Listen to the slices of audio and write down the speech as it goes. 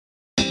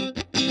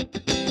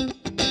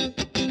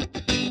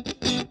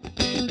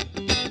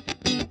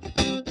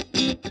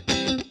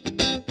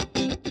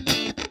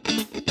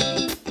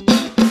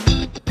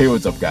Hey,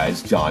 what's up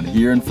guys, John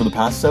here, and for the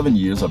past 7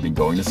 years I've been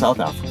going to South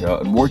Africa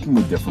and working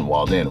with different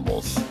wild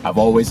animals. I've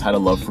always had a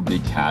love for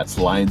big cats,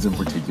 lions in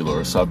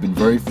particular, so I've been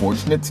very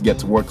fortunate to get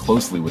to work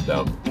closely with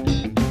them.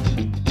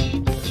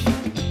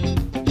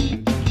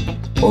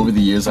 Over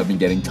the years I've been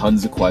getting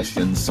tons of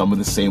questions, some of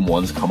the same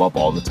ones come up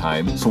all the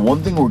time, so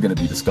one thing we're going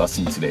to be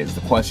discussing today is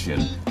the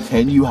question,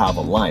 can you have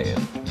a lion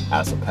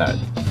as a pet?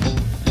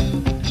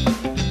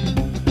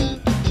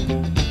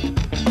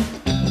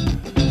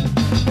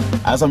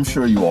 As I'm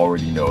sure you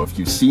already know, if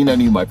you've seen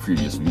any of my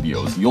previous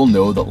videos, you'll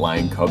know that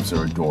lion cubs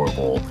are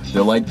adorable.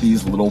 They're like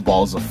these little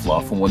balls of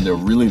fluff, and when they're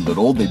really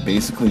little, they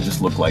basically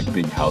just look like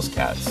big house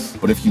cats.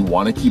 But if you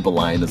want to keep a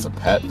lion as a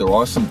pet, there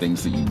are some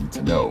things that you need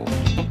to know.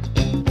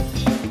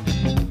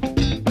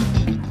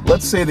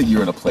 Let's say that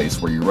you're in a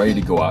place where you're ready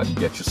to go out and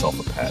get yourself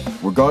a pet.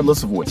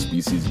 Regardless of what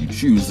species you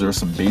choose, there are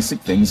some basic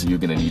things that you're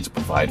going to need to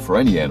provide for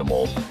any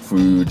animal: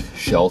 food,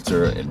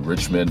 shelter,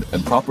 enrichment,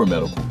 and proper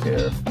medical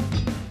care.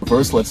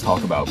 First, let's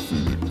talk about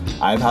food.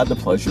 I've had the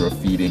pleasure of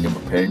feeding and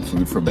preparing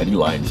food for many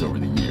lions over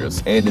the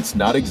years, and it's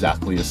not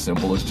exactly as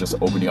simple as just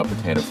opening up a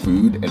can of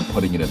food and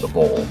putting it in the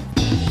bowl.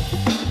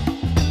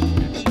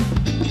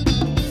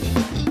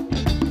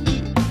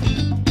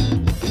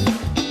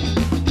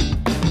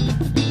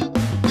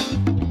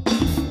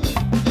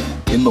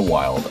 In the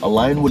wild, a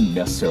lion wouldn't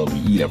necessarily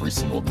eat every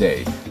single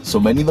day, so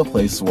many of the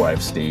places where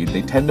I've stayed,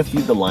 they tend to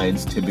feed the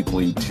lions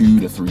typically 2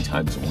 to 3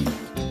 times a week.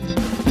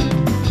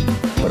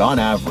 But on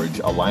average,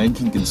 a lion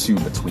can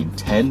consume between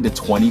 10 to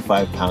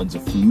 25 pounds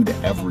of food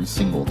every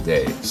single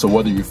day. So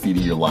whether you're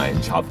feeding your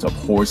lion chopped up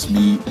horse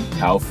meat,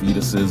 cow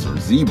fetuses, or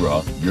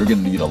zebra, you're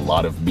gonna need a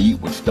lot of meat,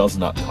 which does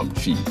not come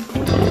cheap.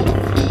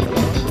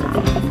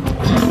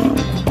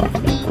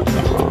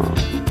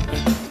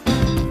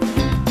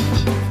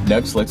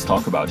 Next, let's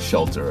talk about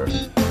shelter.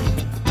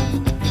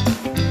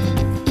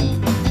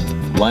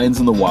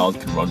 Lions in the wild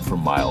can run for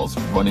miles,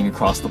 running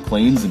across the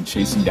plains and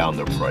chasing down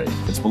their prey.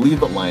 It's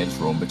believed that lions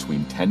roam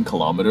between 10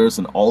 kilometers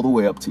and all the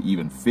way up to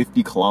even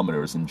 50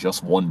 kilometers in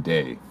just one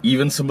day.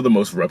 Even some of the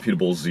most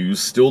reputable zoos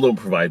still don't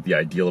provide the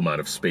ideal amount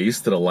of space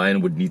that a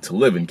lion would need to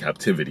live in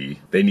captivity.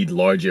 They need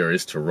large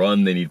areas to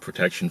run, they need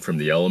protection from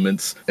the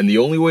elements, and the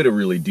only way to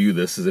really do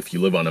this is if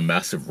you live on a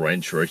massive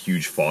ranch or a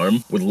huge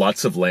farm with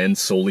lots of land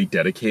solely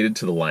dedicated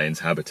to the lion's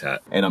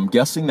habitat. And I'm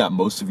guessing that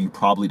most of you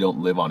probably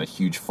don't live on a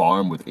huge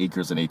farm with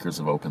acres and acres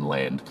of open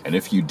land, and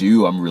if you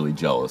do, I'm really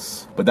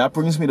jealous. But that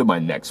brings me to my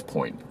next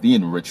point, the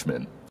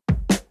enrichment.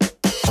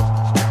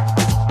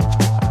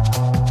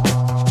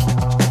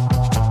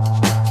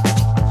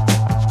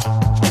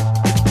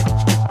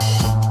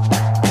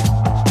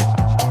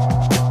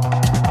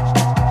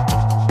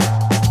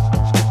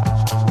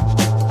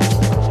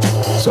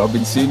 So I've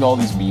been seeing all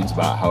these memes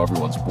about how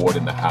everyone's bored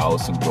in the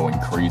house and going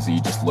crazy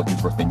just looking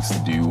for things to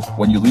do.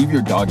 When you leave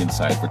your dog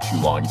inside for too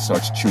long, he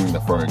starts chewing the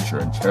furniture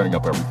and tearing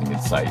up everything in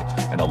sight,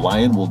 and a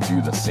lion will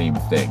do the same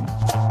thing.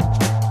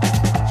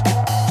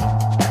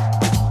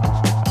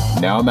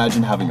 Now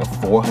imagine having a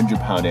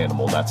 400-pound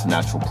animal that's a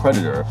natural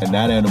predator, and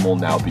that animal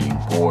now being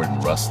bored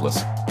and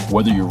restless.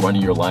 Whether you're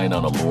running your lion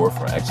on a lure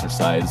for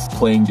exercise,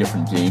 playing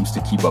different games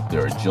to keep up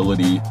their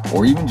agility,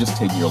 or even just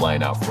taking your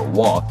lion out for a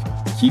walk,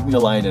 keeping a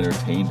lion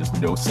entertained is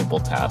no simple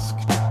task.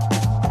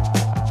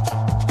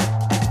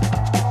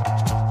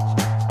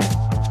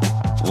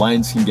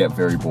 Lions can get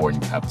very bored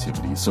in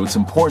captivity, so it's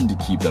important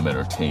to keep them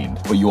entertained,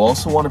 but you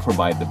also want to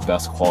provide the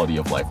best quality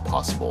of life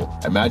possible.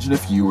 Imagine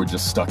if you were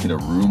just stuck in a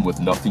room with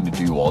nothing to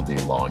do all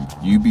day long.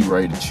 You'd be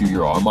ready to chew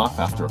your arm off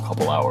after a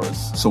couple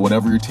hours. So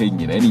whenever you're taking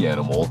in any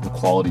animal, the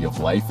quality of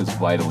life is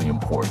vitally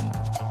important.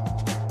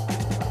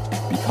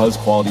 Because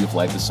quality of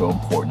life is so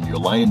important, your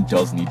lion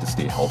does need to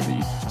stay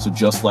healthy. So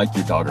just like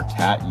your dog or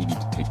cat, you need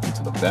to take them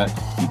to the vet,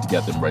 you need to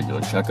get them regular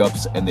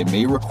checkups, and they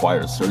may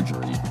require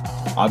surgery.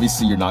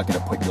 Obviously, you're not going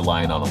to put your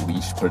lion on a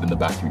leash, put it in the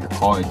back of your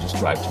car, and just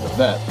drive to the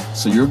vet.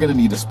 So you're going to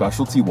need a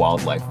specialty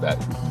wildlife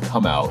vet who can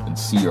come out and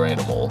see your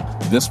animal.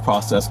 This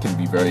process can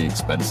be very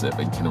expensive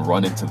and can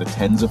run into the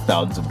tens of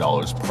thousands of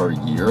dollars per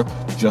year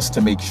just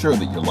to make sure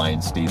that your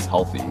lion stays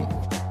healthy.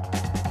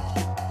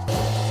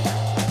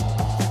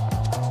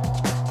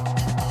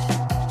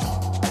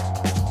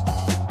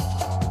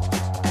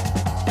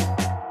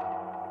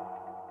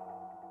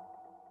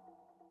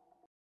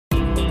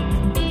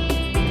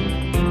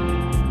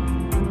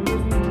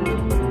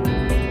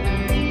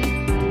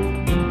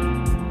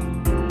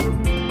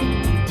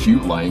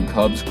 Cute lion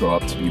cubs grow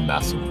up to be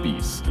massive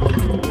beasts.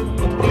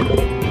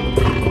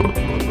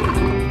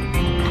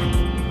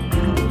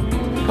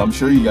 I'm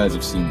sure you guys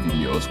have seen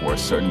videos where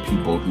certain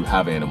people who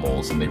have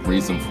animals and they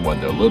raise them from when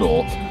they're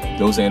little,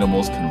 Those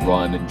animals can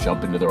run and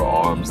jump into their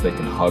arms, they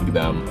can hug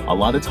them. A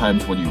lot of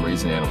times when you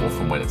raise an animal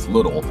from when it's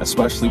little,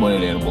 especially when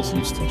an animal's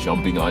used to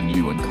jumping on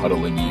you and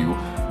cuddling you,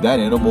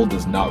 that animal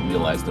does not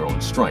realize their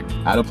own strength.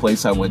 At a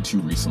place I went to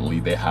recently,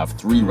 they have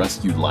 3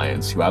 rescued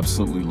lions who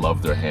absolutely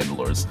love their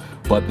handlers,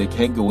 but they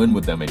can't go in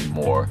with them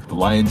anymore. The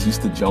lions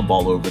used to jump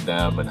all over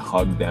them and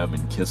hug them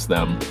and kiss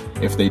them.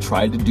 If they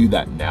tried to do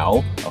that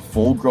now, a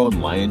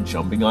full-grown lion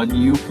jumping on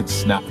you could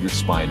snap your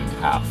spine in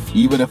half.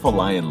 Even if a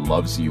lion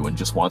loves you and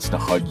just wants to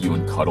hug you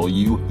and cuddle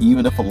you,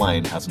 even if a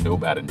lion has no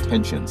bad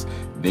intentions,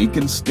 they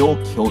can still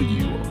kill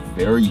you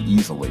very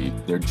easily.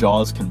 Their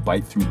jaws can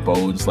bite through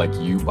bones like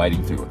you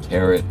biting through a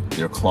carrot.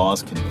 Their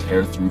claws can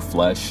tear through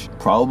flesh.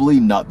 Probably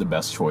not the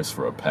best choice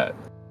for a pet.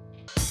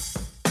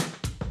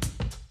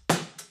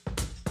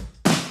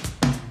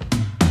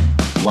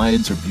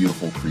 Lions are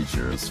beautiful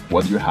creatures.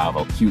 Whether you have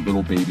a cute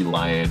little baby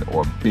lion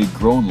or a big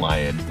grown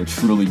lion, they're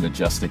truly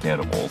majestic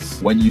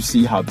animals. When you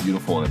see how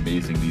beautiful and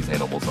amazing these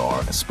animals are,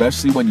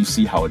 especially when you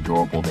see how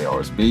adorable they are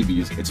as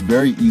babies, it's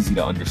very easy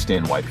to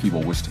understand why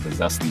people wish to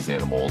possess these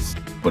animals.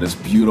 But as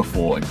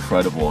beautiful,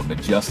 incredible, and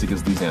majestic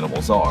as these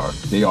animals are,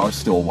 they are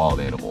still wild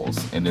animals,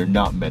 and they're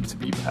not meant to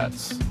be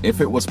pets.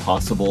 If it was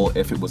possible,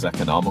 if it was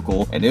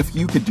economical, and if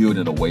you could do it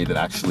in a way that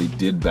actually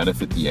did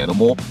benefit the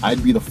animal,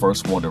 I'd be the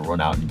first one to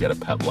run out and get a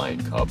pet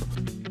lion cub.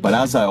 But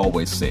as I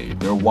always say,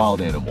 they're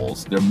wild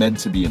animals. They're meant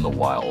to be in the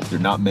wild. They're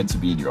not meant to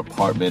be in your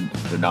apartment.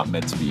 They're not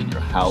meant to be in your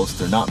house.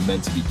 They're not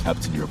meant to be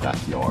kept in your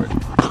backyard.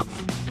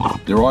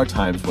 There are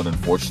times when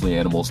unfortunately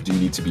animals do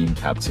need to be in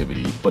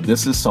captivity, but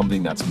this is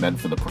something that's meant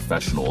for the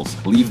professionals.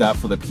 Leave that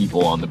for the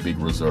people on the big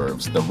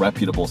reserves, the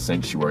reputable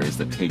sanctuaries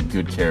that take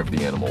good care of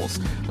the animals,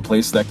 the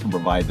place that can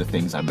provide the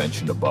things I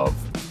mentioned above.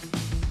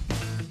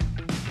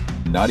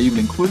 Not even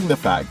including the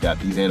fact that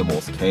these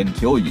animals can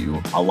kill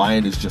you, a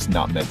lion is just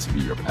not meant to be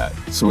your pet.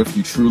 So if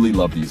you truly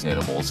love these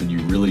animals and you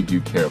really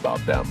do care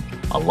about them,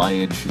 a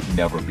lion should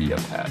never be a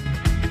pet.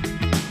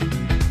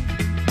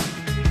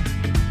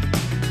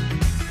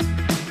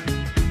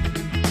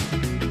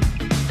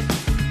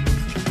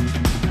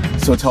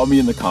 So tell me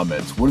in the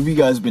comments, what have you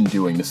guys been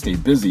doing to stay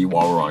busy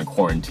while we're on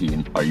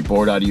quarantine? Are you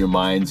bored out of your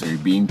minds? Are you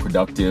being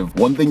productive?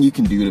 One thing you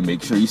can do to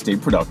make sure you stay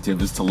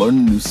productive is to learn a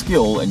new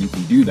skill, and you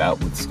can do that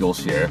with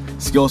Skillshare.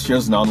 Skillshare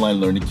is an online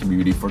learning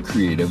community for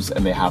creatives,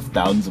 and they have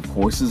thousands of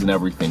courses and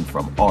everything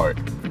from art,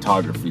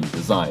 photography,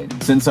 design.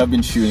 Since I've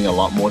been shooting a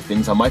lot more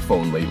things on my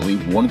phone lately,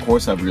 one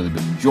course I've really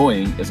been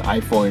enjoying is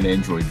iPhone and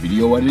Android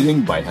video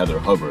editing by Heather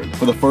Hubbard.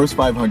 For the first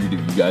 500 of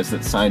you guys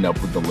that sign up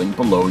with the link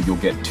below, you'll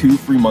get 2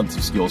 free months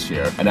of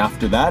Skillshare, and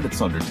after that, it's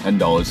under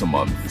 $10 a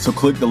month. So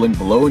click the link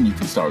below and you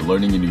can start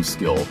learning a new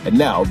skill. And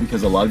now,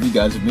 because a lot of you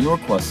guys have been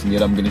requesting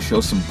it, I'm going to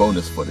show some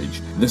bonus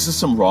footage. This is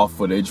some raw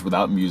footage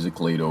without music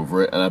laid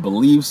over it, and I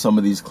believe some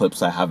of these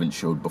clips I haven't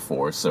showed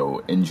before, so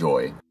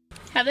enjoy.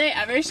 Have they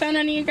ever shown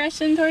any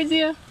aggression towards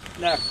you?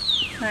 No.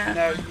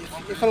 No.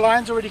 If a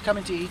lion's already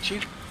coming to eat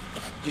you,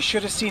 you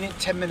should have seen it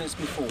 10 minutes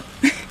before.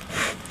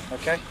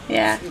 Okay?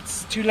 Yeah.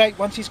 It's too late.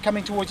 Once he's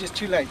coming towards you, it's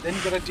too late. Then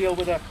you've got to deal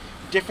with a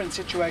different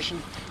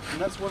situation. And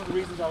that's one of the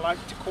reasons I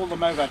like to call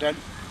them over. I don't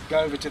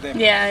go over to them.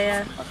 Yeah,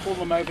 yeah. I call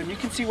them over and you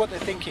can see what they're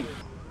thinking.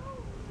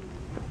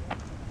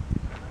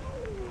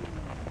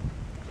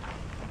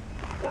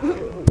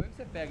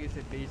 Você pega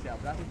esse peixe e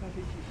abraça, então a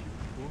gente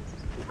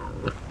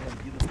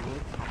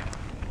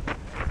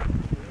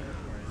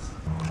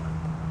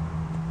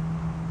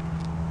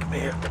Come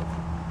here.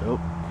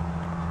 Nope.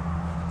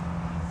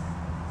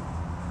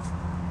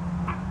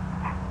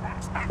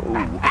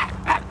 Oh.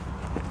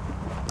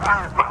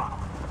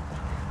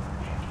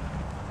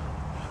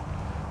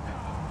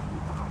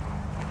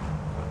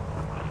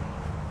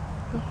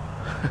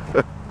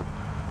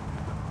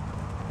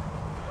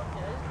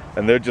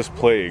 And they're just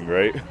playing,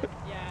 right?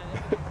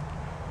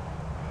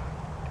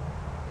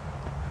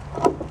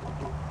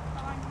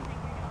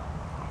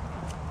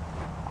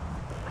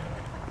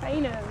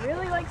 Hyena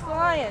really likes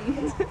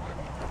lions.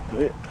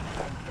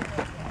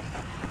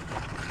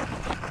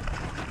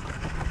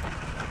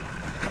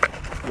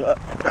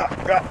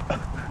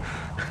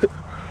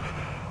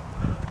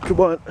 Come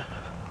on.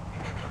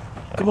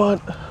 Come on.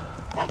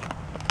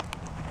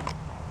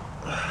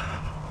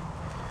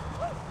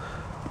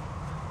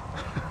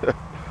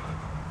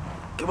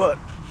 Come on.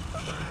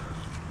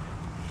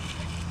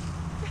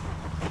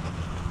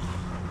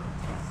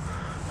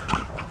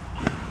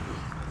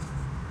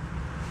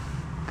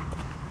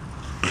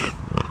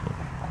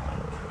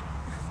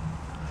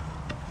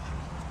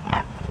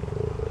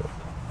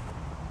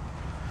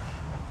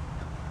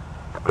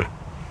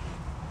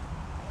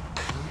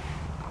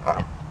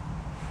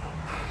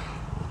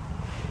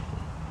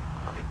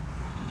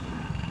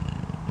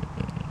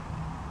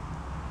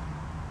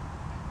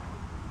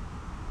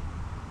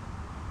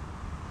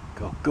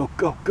 Go, go,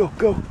 go, go,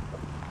 go.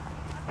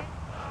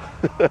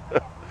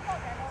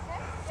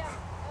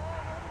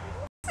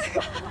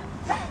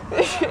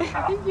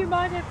 I think you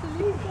might have to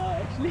leave now,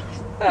 actually.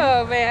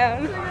 Oh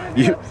man.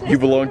 You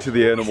belong to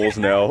the animals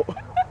now. I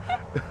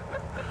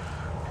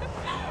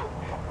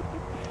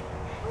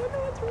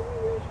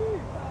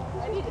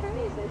need to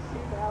sneeze this.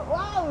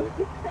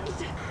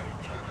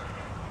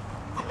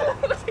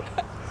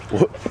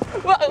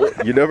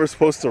 What? You're never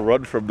supposed to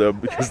run from them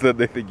because then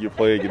they think you're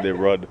playing and they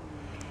run.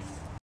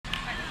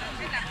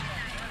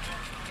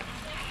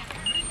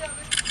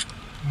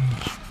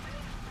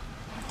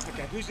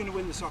 Okay, who's going to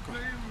win the soccer?